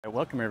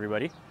Welcome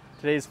everybody.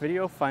 Today's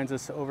video finds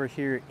us over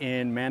here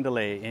in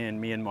Mandalay in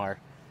Myanmar,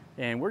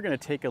 and we're going to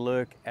take a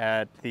look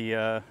at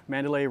the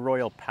Mandalay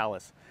Royal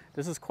Palace.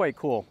 This is quite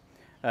cool.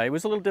 It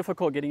was a little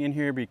difficult getting in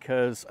here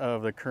because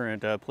of the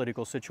current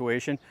political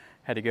situation.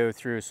 Had to go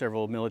through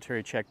several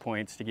military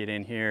checkpoints to get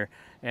in here,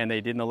 and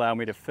they didn't allow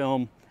me to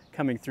film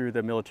coming through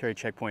the military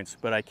checkpoints,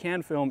 but I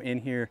can film in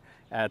here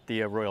at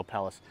the Royal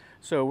Palace.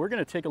 So we're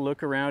going to take a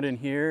look around in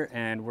here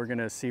and we're going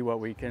to see what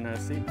we can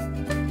see.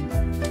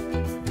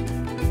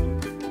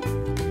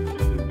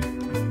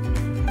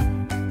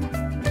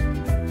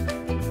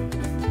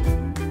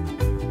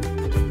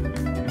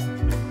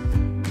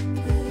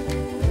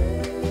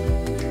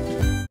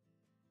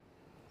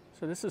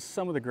 So this is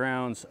some of the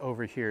grounds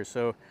over here.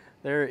 So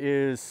there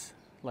is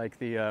like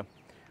the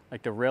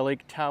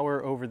relic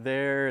tower over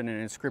there, and an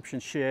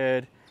inscription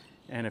shed,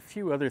 and a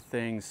few other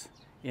things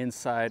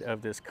inside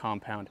of this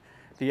compound.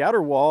 The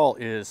outer wall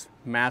is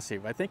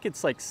massive. I think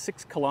it's like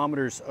 6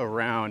 kilometers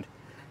around,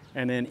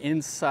 and then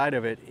inside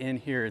of it, in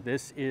here,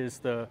 this is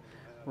the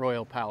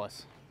Royal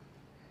Palace.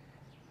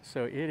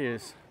 So it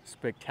is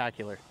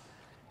spectacular.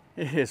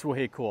 It is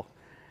way cool.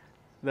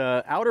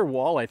 The outer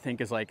wall, I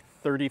think, is like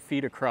 30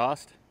 feet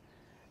across,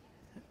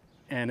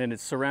 and then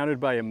it's surrounded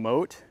by a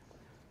moat.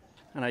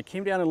 And I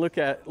came down and looked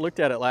at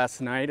it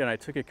last night, and I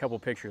took a couple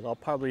pictures. I'll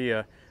probably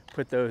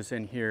put those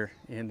in here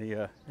in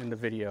the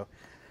video.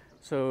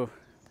 So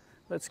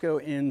let's go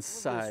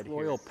inside. This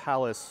Royal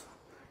Palace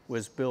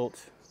was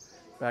built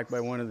back by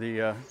one of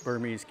the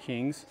Burmese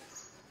kings,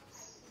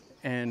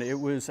 and it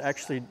was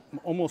actually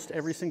almost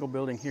every single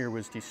building here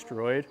was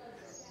destroyed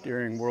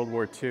during World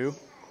War II.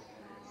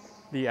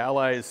 The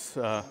Allies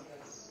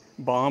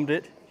bombed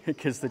it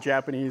because the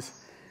Japanese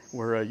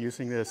were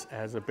using this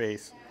as a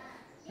base.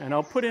 And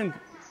I'll put in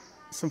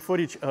some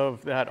footage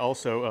of that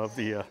also, of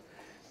the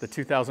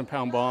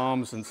 2,000-pound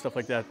bombs and stuff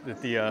like that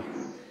that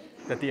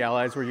the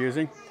Allies were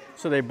using.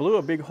 So they blew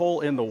a big hole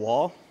in the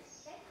wall,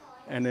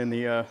 and then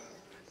the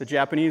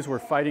Japanese were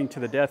fighting to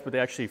the death, but they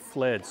actually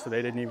fled. So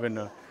they didn't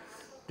even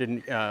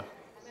didn't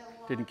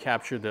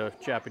capture the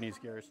Japanese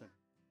garrison.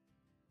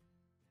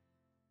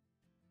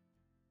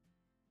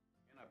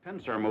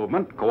 Pincer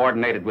movement,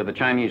 coordinated with the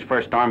Chinese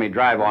First Army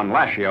drive on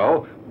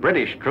Lashio,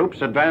 British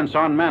troops advance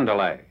on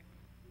Mandalay.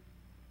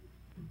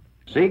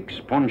 Sikhs,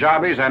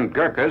 Punjabis, and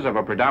Gurkhas of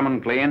a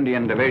predominantly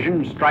Indian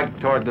division strike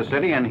toward the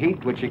city in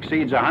heat which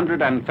exceeds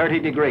 130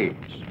 degrees.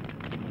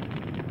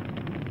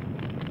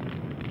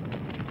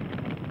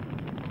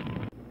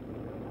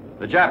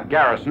 The Jap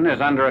garrison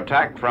is under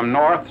attack from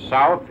north,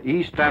 south,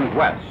 east, and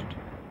west.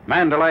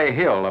 Mandalay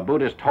Hill, a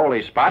Buddhist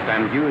holy spot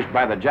and used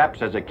by the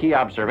Japs as a key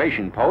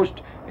observation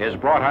post, is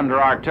brought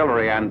under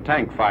artillery and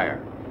tank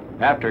fire.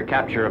 After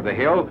capture of the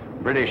hill,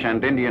 British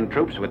and Indian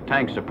troops with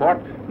tank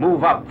support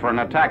move up for an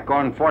attack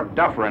on Fort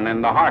Dufferin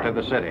in the heart of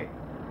the city.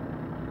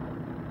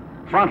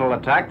 Frontal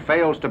attack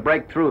fails to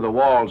break through the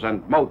walls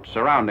and moat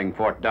surrounding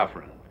Fort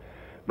Dufferin.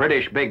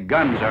 British big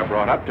guns are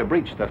brought up to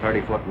breach the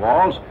 30-foot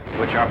walls,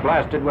 which are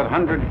blasted with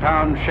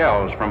 100-pound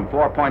shells from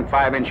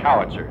 4.5-inch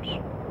howitzers.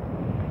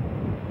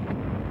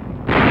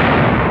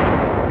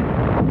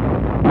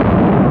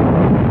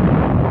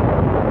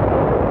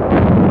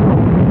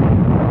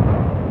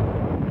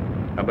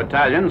 A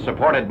battalion,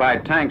 supported by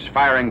tanks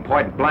firing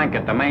point blank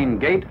at the main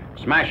gate,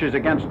 smashes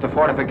against the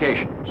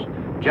fortifications.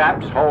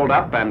 Japs, holed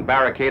up and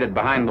barricaded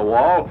behind the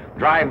wall,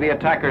 drive the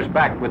attackers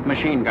back with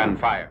machine gun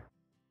fire.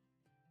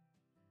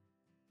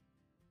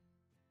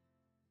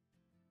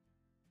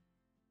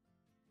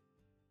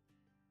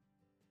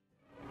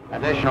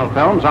 Additional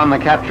films on the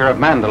capture of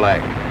Mandalay.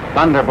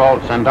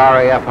 Thunderbolts and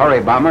RAF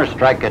Hurry bombers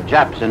strike at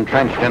Japs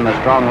entrenched in the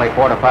strongly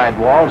fortified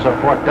walls of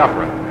Fort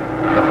Dufferin.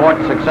 The fort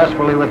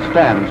successfully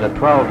withstands a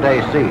 12-day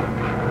siege.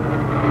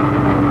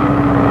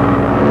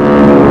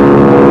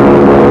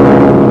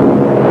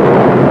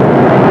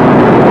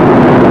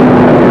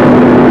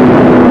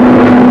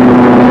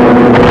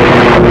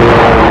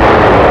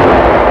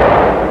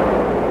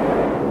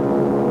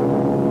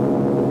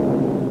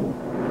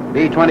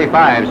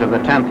 B-25s of the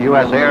 10th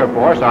U.S. Air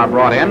Force are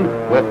brought in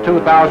with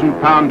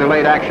 2,000-pound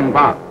delayed action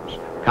bombs.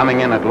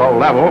 Coming in at low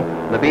level,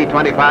 the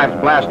B-25s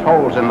blast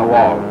holes in the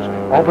walls,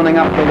 opening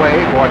up the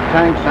way for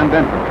tanks and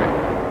infantry.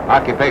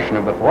 Occupation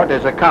of the fort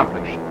is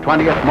accomplished,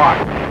 20th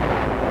March.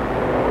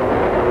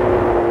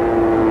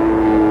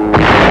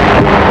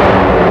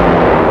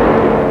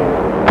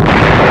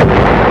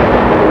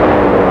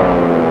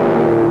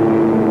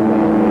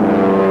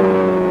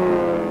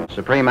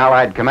 Supreme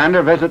Allied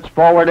Commander visits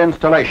forward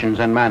installations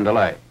in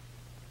Mandalay.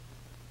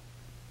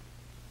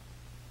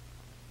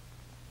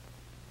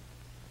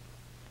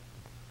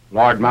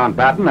 Lord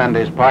Mountbatten and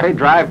his party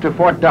drive to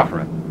Fort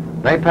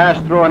Dufferin. They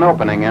pass through an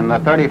opening in the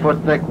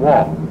 30-foot thick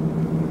wall.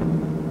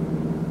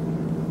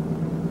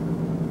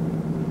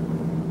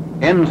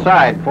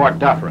 Inside Fort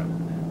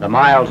Dufferin, the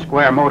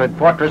mile-square moated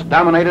fortress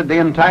dominated the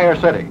entire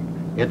city.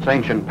 Its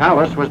ancient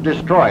palace was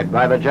destroyed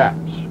by the Japs.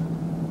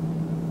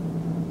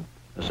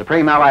 The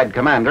Supreme Allied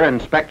Commander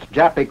inspects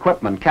Jap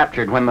equipment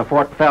captured when the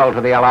fort fell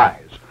to the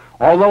Allies.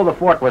 Although the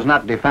fort was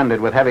not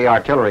defended with heavy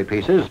artillery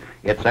pieces,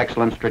 its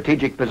excellent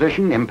strategic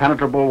position,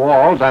 impenetrable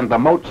walls, and the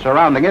moat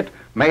surrounding it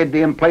made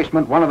the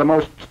emplacement one of the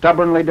most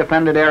stubbornly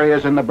defended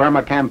areas in the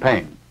Burma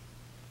campaign.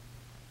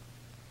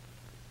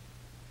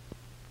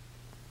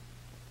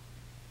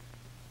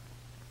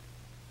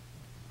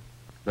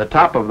 The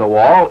top of the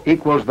wall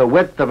equals the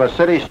width of a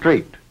city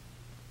street.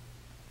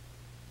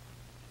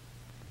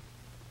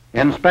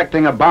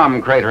 Inspecting a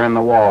bomb crater in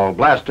the wall,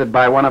 blasted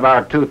by one of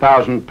our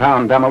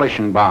 2,000-pound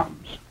demolition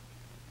bombs.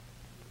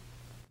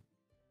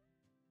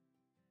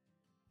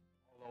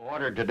 Although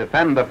ordered to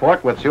defend the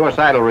fort with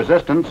suicidal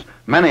resistance,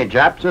 many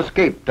Japs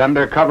escaped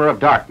under cover of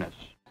darkness.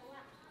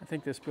 I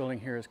think this building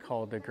here is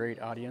called the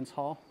Great Audience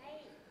Hall,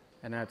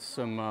 and that's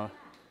some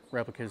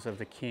replicas of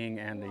the king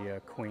and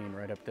the queen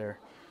right up there.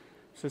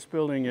 So this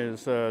building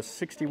is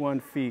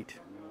 61 feet.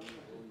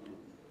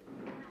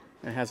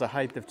 It has a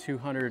height of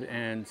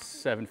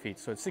 207 feet.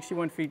 So it's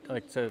 61 feet,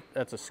 like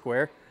that's a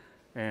square,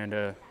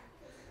 and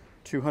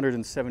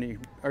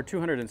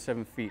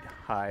 207 feet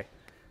high.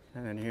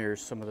 And then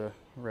here's some of the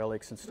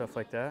relics and stuff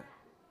like that.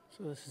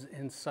 So this is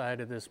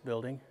inside of this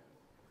building.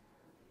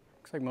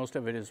 Looks like most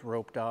of it is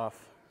roped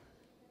off.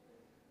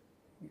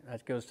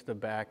 That goes to the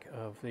back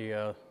of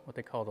the what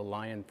they call the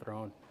lion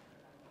throne.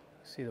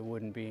 See the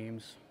wooden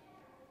beams.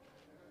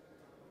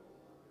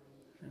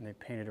 And they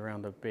painted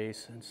around the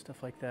base and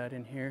stuff like that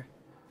in here.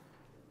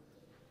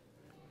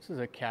 This is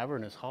a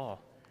cavernous hall.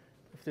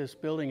 If this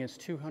building is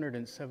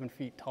 207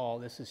 feet tall,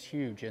 this is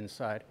huge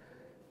inside.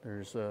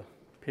 There's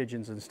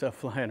pigeons and stuff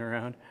flying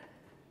around.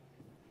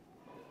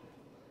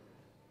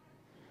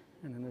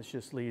 And then this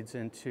just leads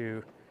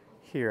into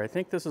here. I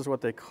think this is what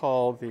they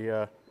call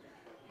the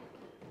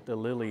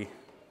lily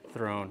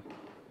throne.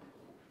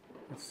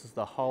 This is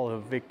the Hall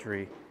of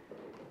Victory.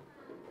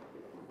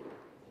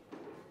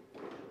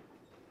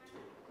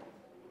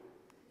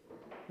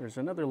 There's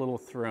another little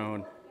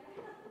throne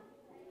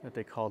that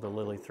they call the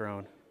lily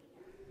throne.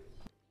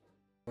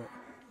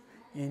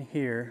 In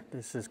here,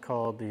 this is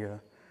called the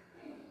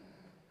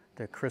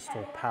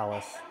Crystal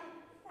Palace.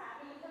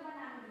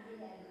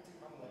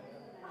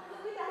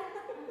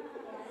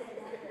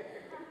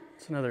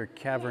 It's another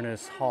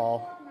cavernous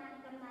hall.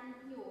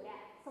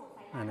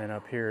 And then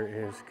up here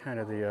is kind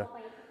of the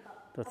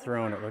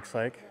throne, it looks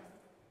like.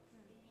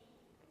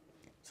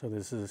 So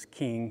this is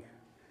King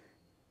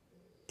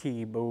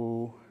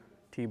T-Bow,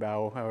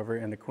 however,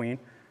 and the Queen,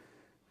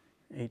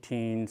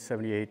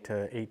 1878 to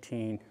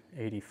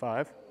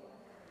 1885.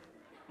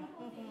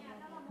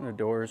 And the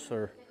doors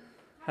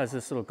has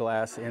this little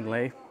glass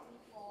inlay,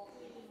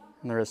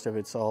 and the rest of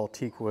it's all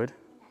teak wood.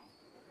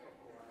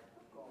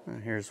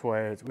 And here's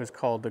why it was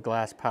called the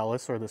Glass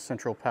Palace, or the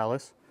Central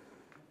Palace.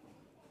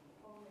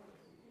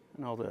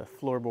 And all the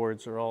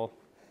floorboards are all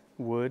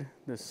wood,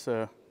 this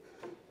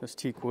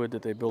teak wood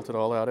that they built it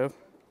all out of.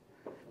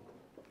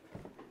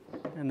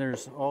 And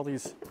there's all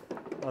these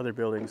other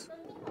buildings.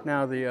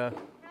 Now the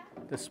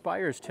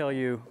spires tell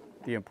you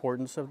the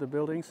importance of the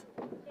buildings.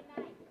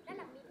 I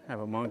have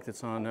a monk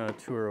that's on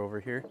tour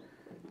over here.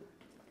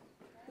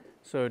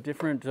 So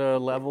different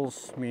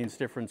levels means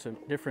different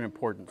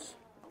importance.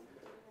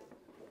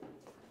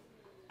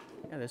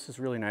 Yeah, this is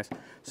really nice.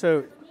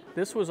 So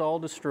this was all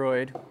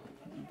destroyed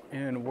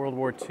in World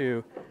War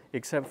II,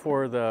 except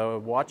for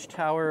the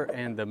watchtower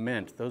and the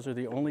mint. Those are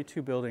the only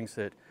two buildings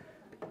that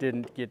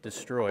didn't get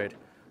destroyed.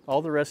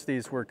 All the rest of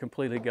these were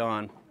completely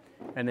gone.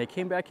 And they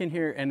came back in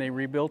here and they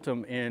rebuilt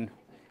them in,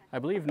 I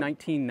believe,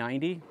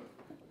 1990.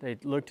 They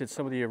looked at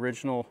some of the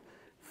original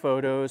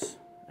photos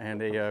and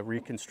they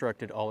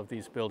reconstructed all of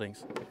these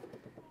buildings.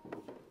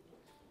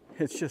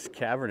 It's just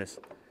cavernous.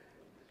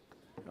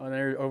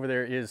 Over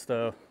there is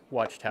the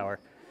watchtower.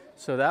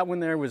 So that one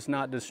there was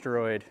not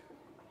destroyed.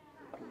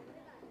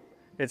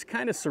 It's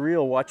kind of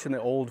surreal watching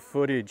the old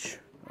footage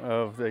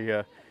of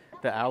the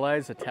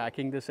Allies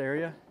attacking this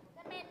area,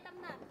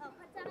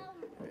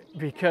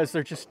 because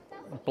they're just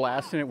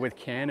blasting it with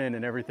cannon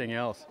and everything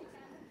else.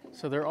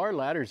 So there are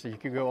ladders that you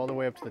could go all the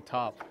way up to the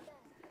top.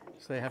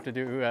 So they have to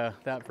do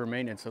that for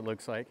maintenance, it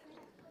looks like.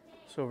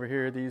 So over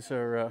here, these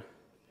are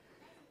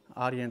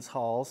audience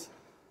halls.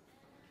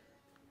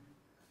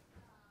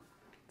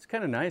 It's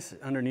kind of nice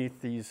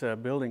underneath these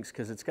buildings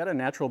because it's got a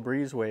natural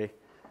breezeway,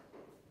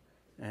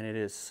 and it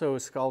is so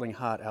scalding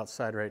hot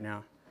outside right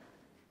now.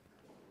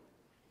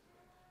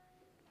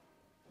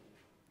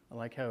 I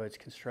like how it's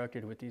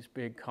constructed with these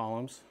big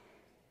columns.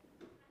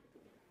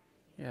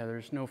 Yeah,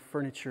 there's no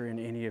furniture in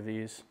any of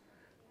these.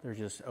 They're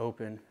just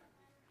open.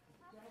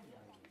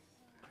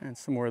 And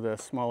some more of the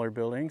smaller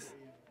buildings.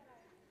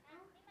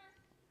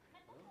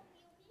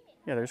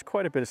 Yeah, there's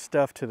quite a bit of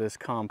stuff to this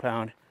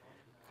compound.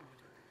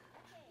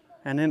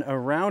 And then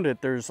around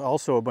it, there's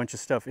also a bunch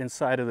of stuff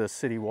inside of the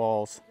city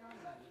walls,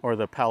 or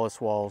the palace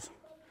walls.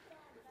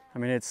 I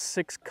mean, it's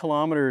 6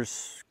 kilometers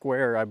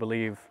square, I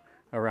believe,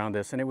 around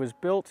this. And it was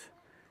built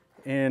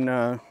in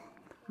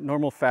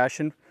normal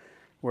fashion,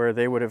 where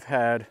they would have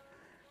had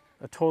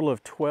a total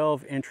of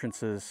 12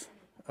 entrances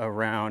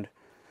around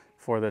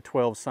for the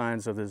 12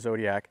 signs of the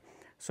zodiac.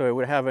 So it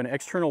would have an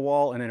external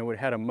wall, and then it would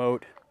have a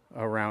moat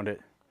around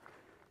it.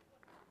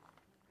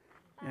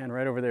 And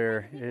right over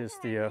there is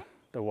the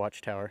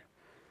watchtower.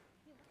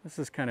 This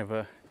is kind of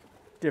a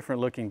different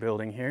looking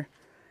building here.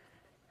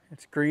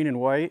 It's green and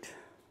white.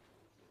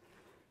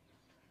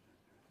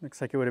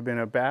 Looks like it would have been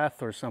a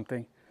bath or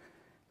something.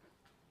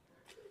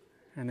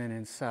 And then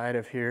inside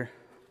of here,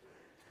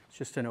 it's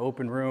just an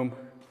open room.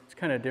 It's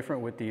kind of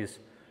different with these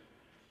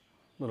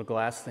little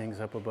glass things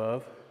up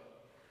above.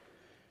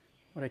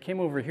 What I came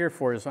over here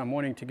for is I'm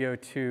wanting to go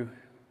to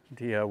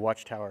the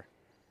watchtower.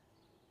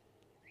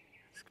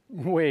 It's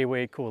way,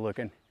 way cool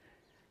looking.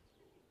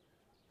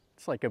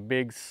 It's like a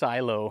big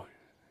silo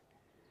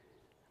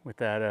with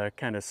that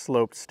kind of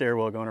sloped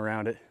stairwell going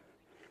around it.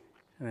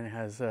 And then it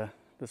has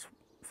this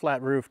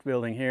flat roofed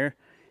building here.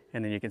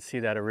 And then you can see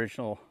that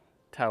original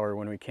tower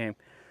when we came.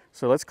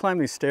 So let's climb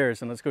these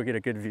stairs and let's go get a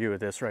good view of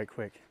this right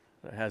quick.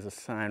 It has a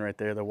sign right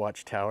there, the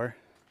watchtower.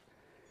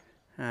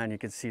 And you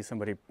can see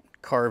somebody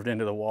carved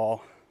into the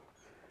wall.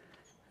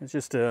 It's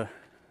just a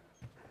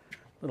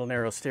little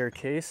narrow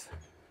staircase.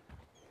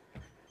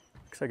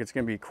 Looks like it's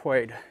going to be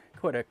quite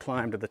a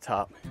climb to the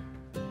top.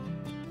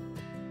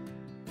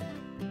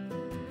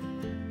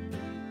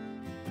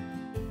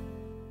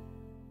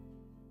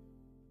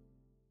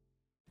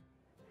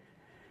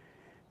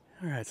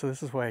 All right, so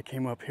this is why I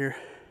came up here.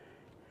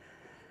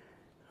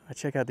 I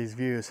check out these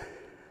views.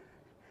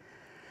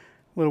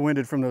 A little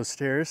winded from those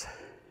stairs,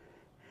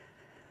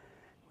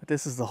 but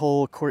this is the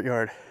whole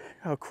courtyard.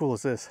 How cool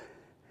is this?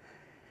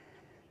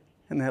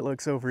 And that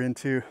looks over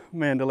into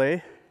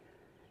Mandalay.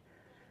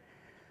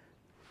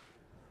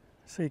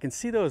 So you can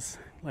see those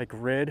like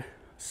red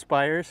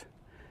spires.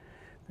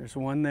 There's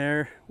one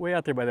there, way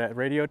out there by that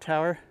radio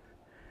tower,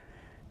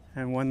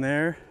 and one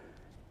there,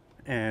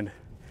 and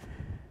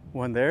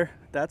one there.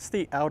 That's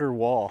the outer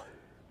wall.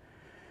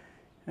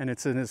 And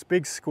it's in this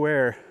big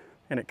square,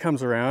 and it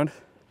comes around.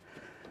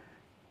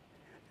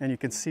 And you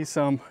can see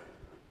some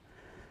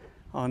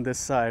on this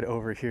side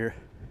over here.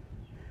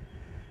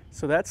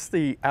 So that's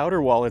the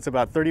outer wall. It's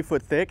about 30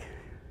 foot thick,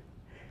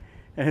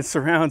 and it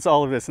surrounds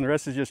all of this, and the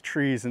rest is just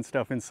trees and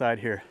stuff inside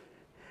here.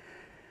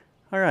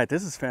 All right,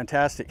 this is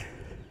fantastic.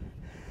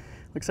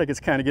 Looks like it's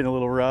kind of getting a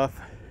little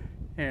rough,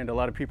 and a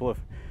lot of people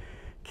have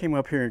came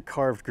up here and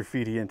carved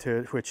graffiti into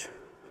it, which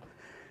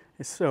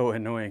is so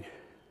annoying.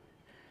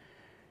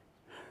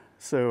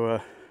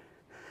 So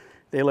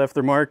they left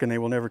their mark and they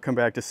will never come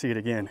back to see it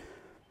again.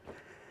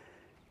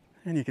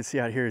 And you can see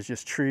out here is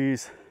just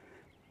trees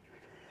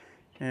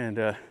and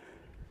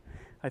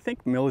I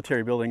think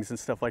military buildings and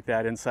stuff like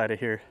that inside of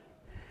here.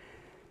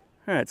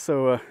 All right,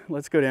 so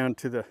let's go down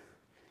to the,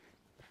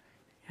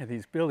 yeah,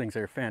 these buildings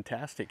are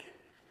fantastic.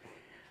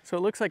 So it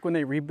looks like when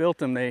they rebuilt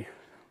them, they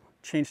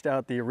changed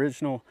out the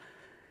original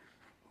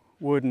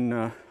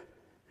wooden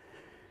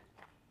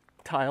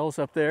tiles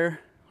up there,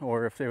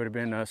 or if they would have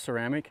been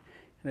ceramic,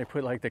 and they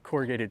put like the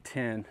corrugated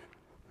tin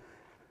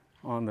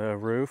on the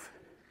roof.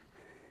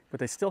 But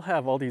they still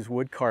have all these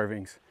wood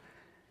carvings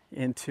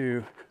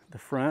into the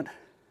front.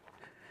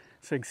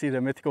 So you can see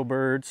the mythical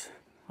birds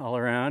all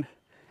around.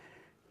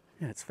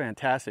 Yeah, it's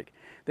fantastic.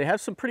 They have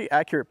some pretty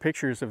accurate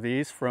pictures of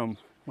these from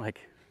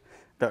like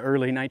the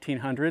early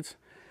 1900s,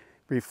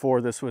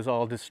 before this was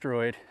all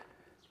destroyed.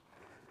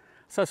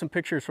 I saw some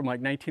pictures from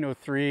like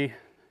 1903,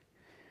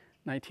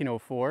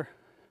 1904.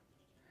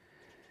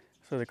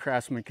 So the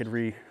craftsman could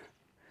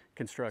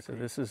reconstruct. So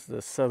this is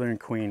the Southern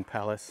Queen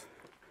Palace.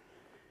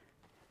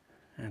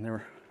 And there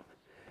were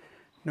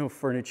no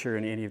furniture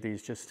in any of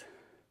these, just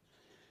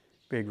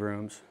big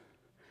rooms.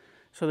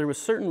 So there was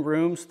certain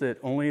rooms that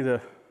only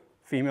the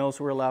females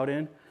were allowed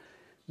in.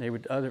 They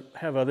would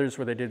have others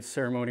where they did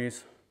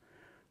ceremonies,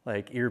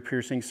 like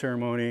ear-piercing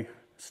ceremony,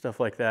 stuff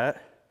like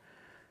that.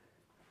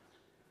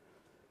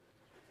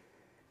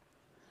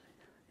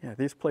 Yeah,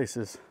 these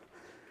places,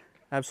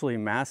 absolutely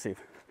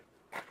massive.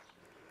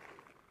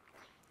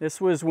 This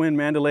was when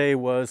Mandalay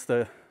was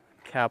the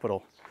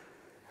capital.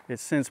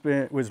 It's since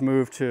was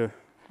moved to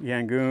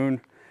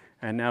Yangon,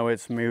 and now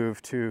it's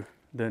moved to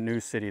the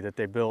new city that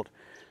they built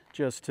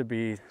just to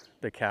be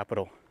the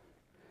capital.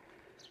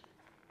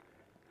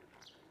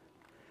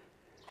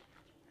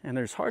 And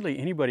there's hardly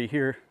anybody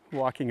here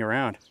walking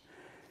around.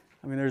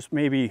 I mean, there's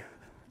maybe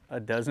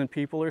a dozen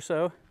people or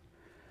so.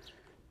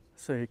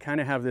 So you kind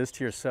of have this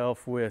to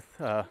yourself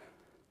with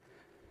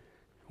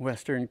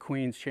Western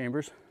Queen's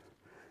Chambers.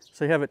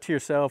 So you have it to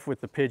yourself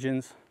with the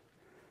pigeons.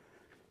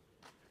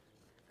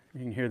 You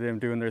can hear them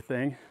doing their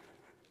thing.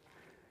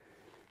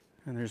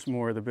 And there's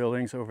more of the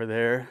buildings over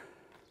there.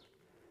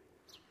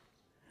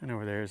 And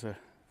over there is a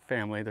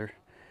family. They're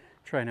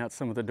trying out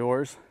some of the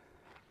doors.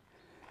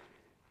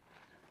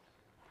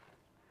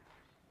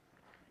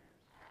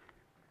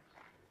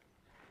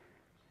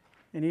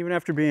 And even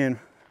after being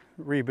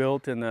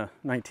rebuilt in the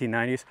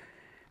 1990s,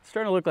 it's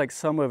starting to look like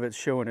some of it's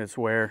showing its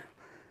wear.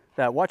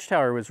 That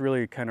watchtower was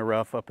really kind of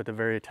rough up at the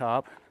very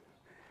top.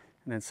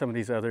 And then some of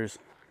these others,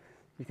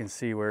 you can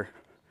see where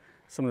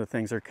some of the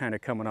things are kind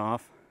of coming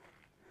off.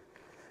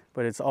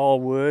 But it's all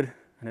wood,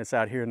 and it's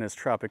out here in this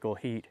tropical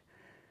heat.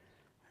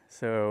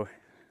 So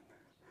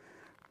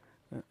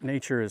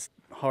Nature is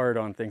hard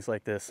on things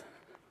like this.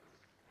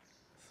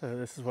 So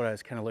this is what I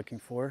was kind of looking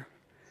for,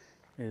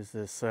 is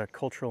this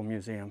cultural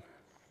museum.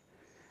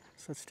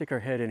 So let's stick our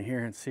head in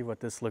here and see what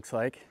this looks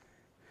like.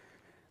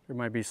 There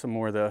might be some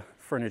more of the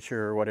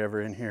furniture or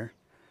whatever in here.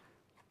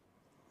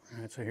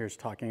 All right, so here's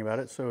talking about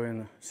it. So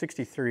in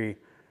 '63,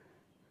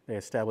 they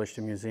established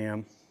a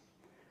museum.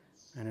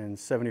 And in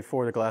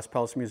 '74, the Glass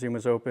Palace Museum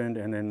was opened.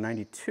 And then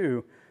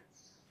 '92,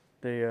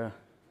 they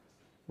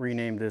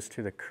renamed this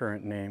to the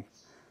current name.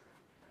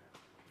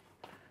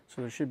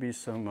 So there should be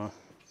some of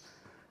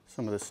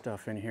the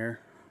stuff in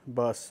here.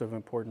 Busts of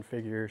important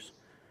figures.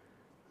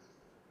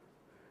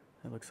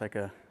 It looks like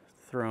a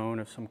throne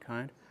of some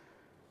kind.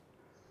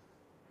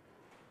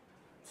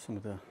 Some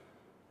of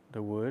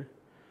the wood.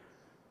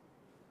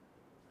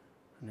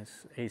 And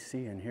it's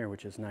AC in here,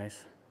 which is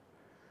nice.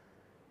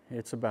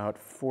 It's about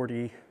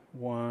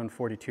 41,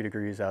 42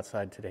 degrees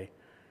outside today.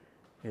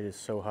 It is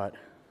so hot.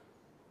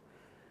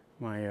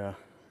 My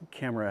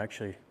camera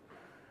actually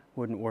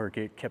wouldn't work.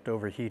 It kept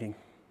overheating.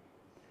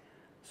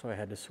 So I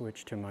had to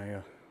switch to my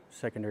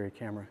secondary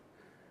camera.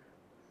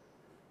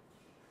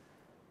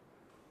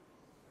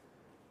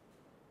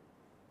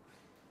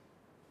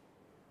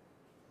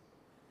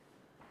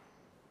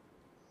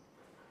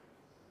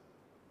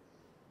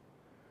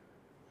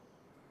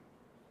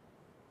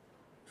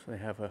 So they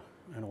have an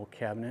old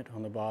cabinet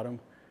on the bottom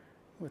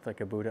with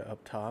like a Buddha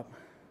up top.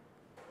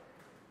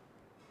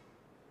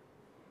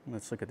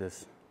 Let's look at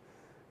this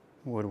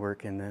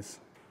woodwork in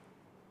this.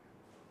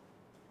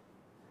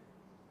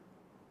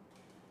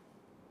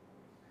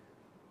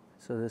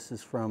 So this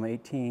is from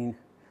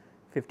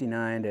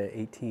 1859 to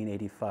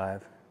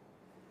 1885.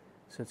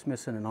 So it's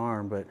missing an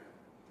arm, but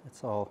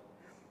that's all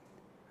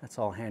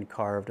hand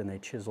carved, and they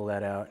chisel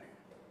that out.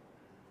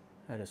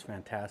 That is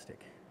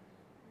fantastic.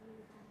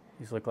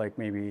 These look like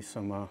maybe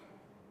some, I don't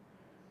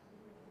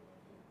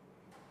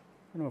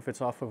know if it's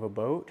off of a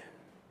boat.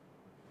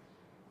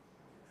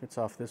 If it's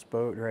off this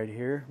boat right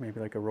here, maybe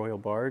like a royal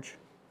barge.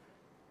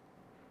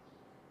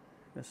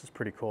 This is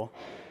pretty cool.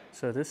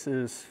 So this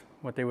is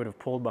what they would have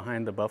pulled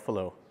behind the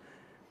buffalo.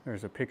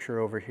 There's a picture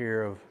over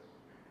here of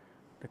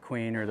the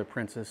queen or the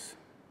princess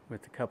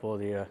with a couple of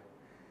the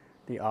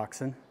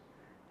oxen.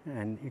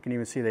 And you can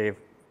even see they've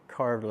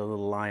carved a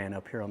little lion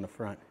up here on the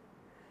front.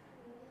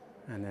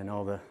 And then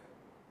all the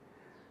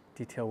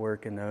detail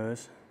work in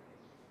those.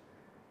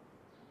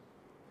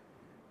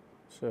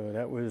 So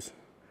that was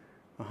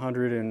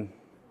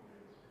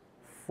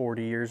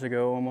 140 years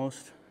ago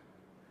almost.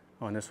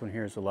 Oh, and this one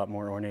here is a lot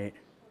more ornate.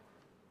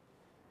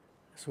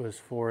 This was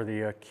for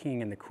the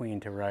king and the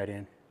queen to ride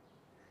in.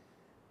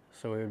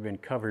 So it would have been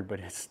covered, but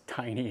it's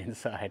tiny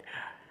inside.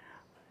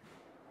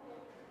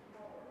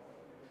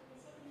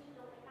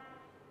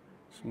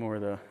 Some more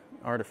of the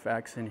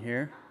artifacts in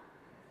here.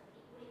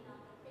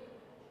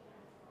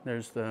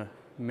 There's the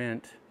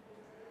mint.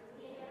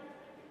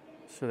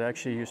 So they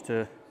actually used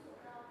to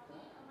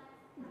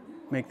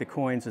make the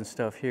coins and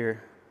stuff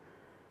here.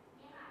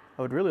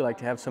 I would really like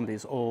to have some of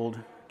these old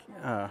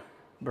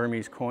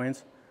Burmese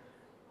coins.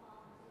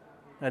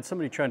 I had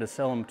somebody trying to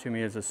sell them to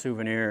me as a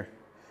souvenir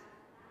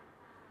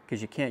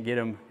because you can't get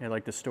them at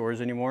like the stores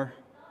anymore.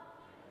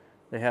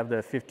 They have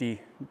the 50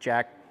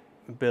 Jack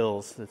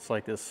bills. It's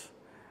like this,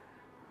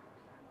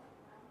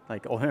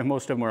 like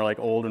most of them are like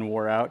old and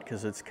wore out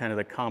because it's kind of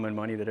the common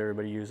money that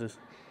everybody uses.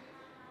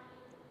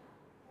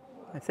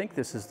 I think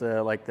this is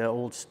the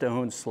old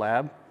stone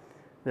slab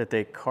that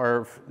they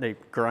carve, they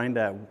grind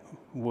that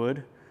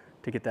wood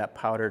to get that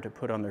powder to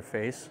put on their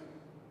face.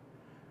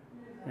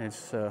 And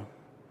it's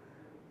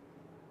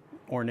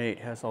ornate,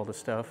 has all the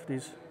stuff.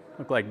 These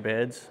look like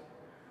beds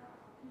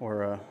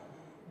or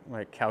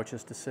like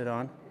couches to sit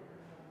on.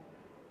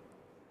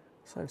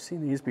 So I've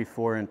seen these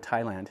before in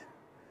Thailand.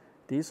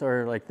 These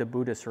are like the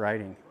Buddhist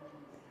writing.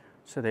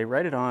 So they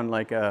write it on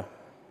like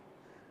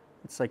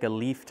it's like a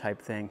leaf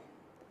type thing.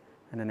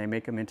 And then they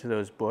make them into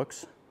those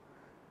books.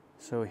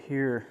 So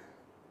here,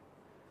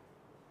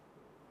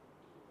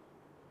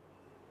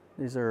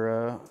 these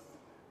are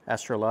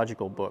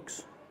astrological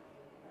books.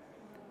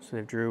 So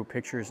they drew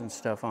pictures and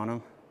stuff on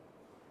them.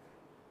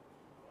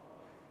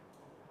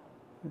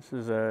 This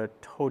is a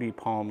toti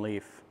palm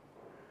leaf.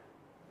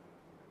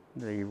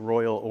 The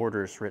royal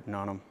orders written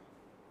on them.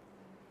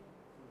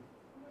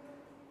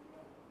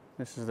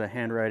 This is the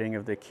handwriting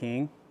of the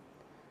king.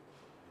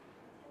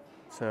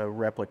 It's a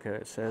replica,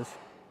 it says.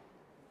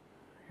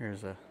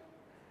 Here's a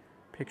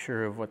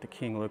picture of what the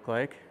king looked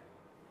like.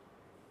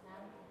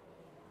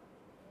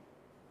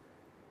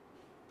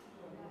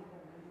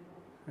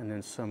 And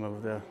then some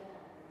of the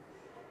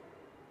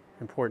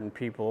important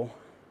people,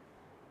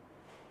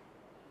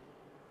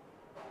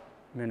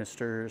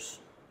 ministers.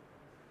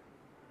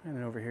 And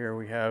then over here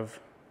we have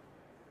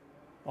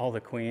all the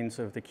queens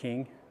of the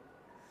king.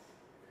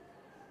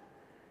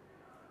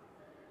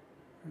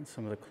 And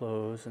some of the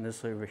clothes. And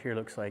this over here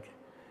looks like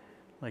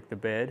the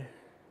bed.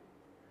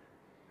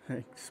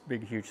 It's a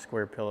big, huge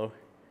square pillow.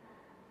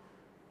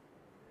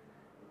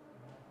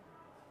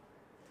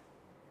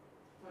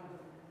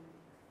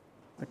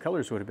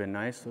 colors would have been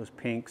nice, those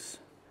pinks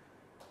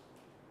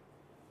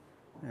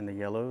and the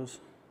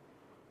yellows.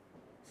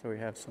 So we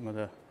have some of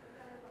the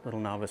little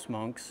novice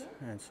monks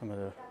and some of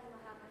the...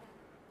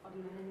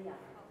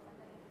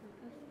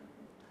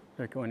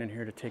 They're going in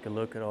here to take a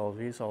look at all of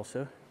these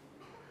also.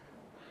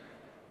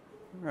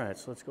 All right,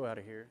 so let's go out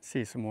of here.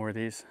 See some more of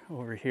these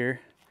over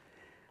here.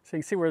 So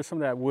you can see where some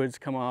of that wood's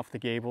come off the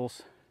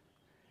gables.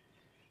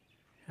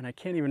 And I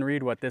can't even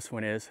read what this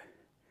one is.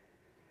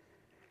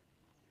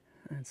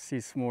 And see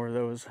some more of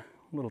those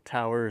little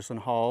towers and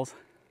halls.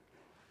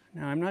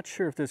 Now I'm not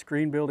sure if this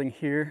green building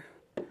here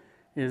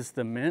is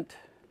the mint.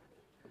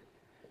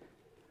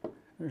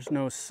 There's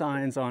no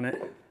signs on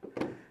it.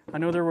 I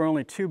know there were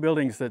only 2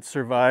 buildings that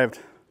survived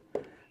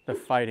the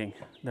fighting,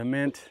 the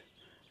mint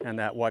and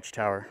that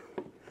watchtower.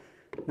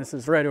 This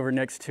is right over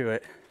next to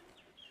it.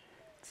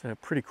 It's a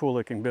pretty cool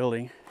looking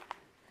building.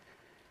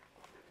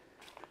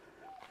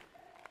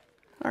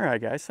 All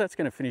right guys, so that's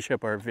gonna finish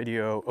up our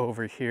video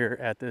over here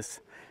at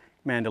this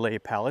Mandalay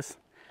Palace.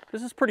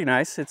 This is pretty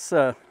nice. It's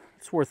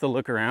worth a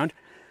look around.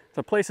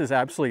 The place is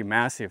absolutely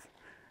massive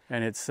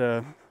and it's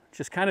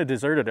just kind of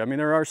deserted. I mean,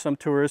 there are some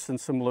tourists and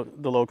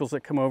the locals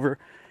that come over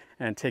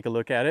and take a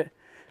look at it,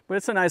 but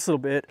it's a nice little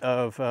bit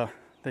of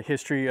the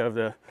history of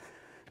the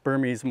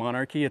Burmese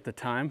monarchy at the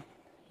time.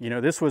 You know,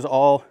 this was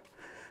all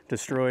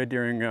destroyed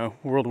during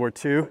World War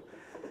II.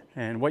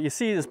 And what you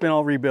see has been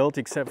all rebuilt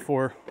except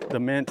for the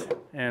mint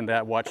and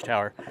that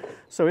watchtower.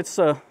 So it's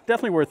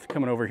definitely worth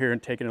coming over here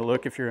and taking a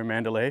look if you're in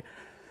Mandalay.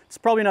 It's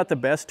probably not the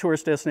best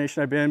tourist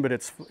destination I've been, but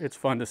it's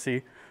fun to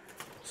see.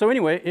 So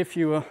anyway, if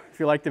you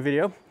like the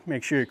video,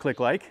 make sure you click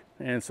like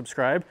and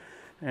subscribe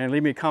and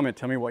leave me a comment.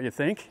 Tell me what you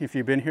think. If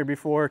you've been here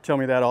before, tell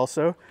me that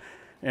also.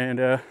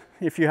 And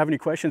if you have any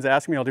questions,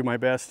 ask me. I'll do my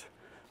best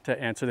to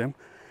answer them.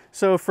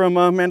 So from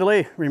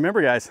Mandalay,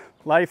 remember guys,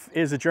 life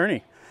is a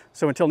journey.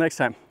 So until next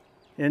time,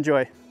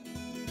 enjoy.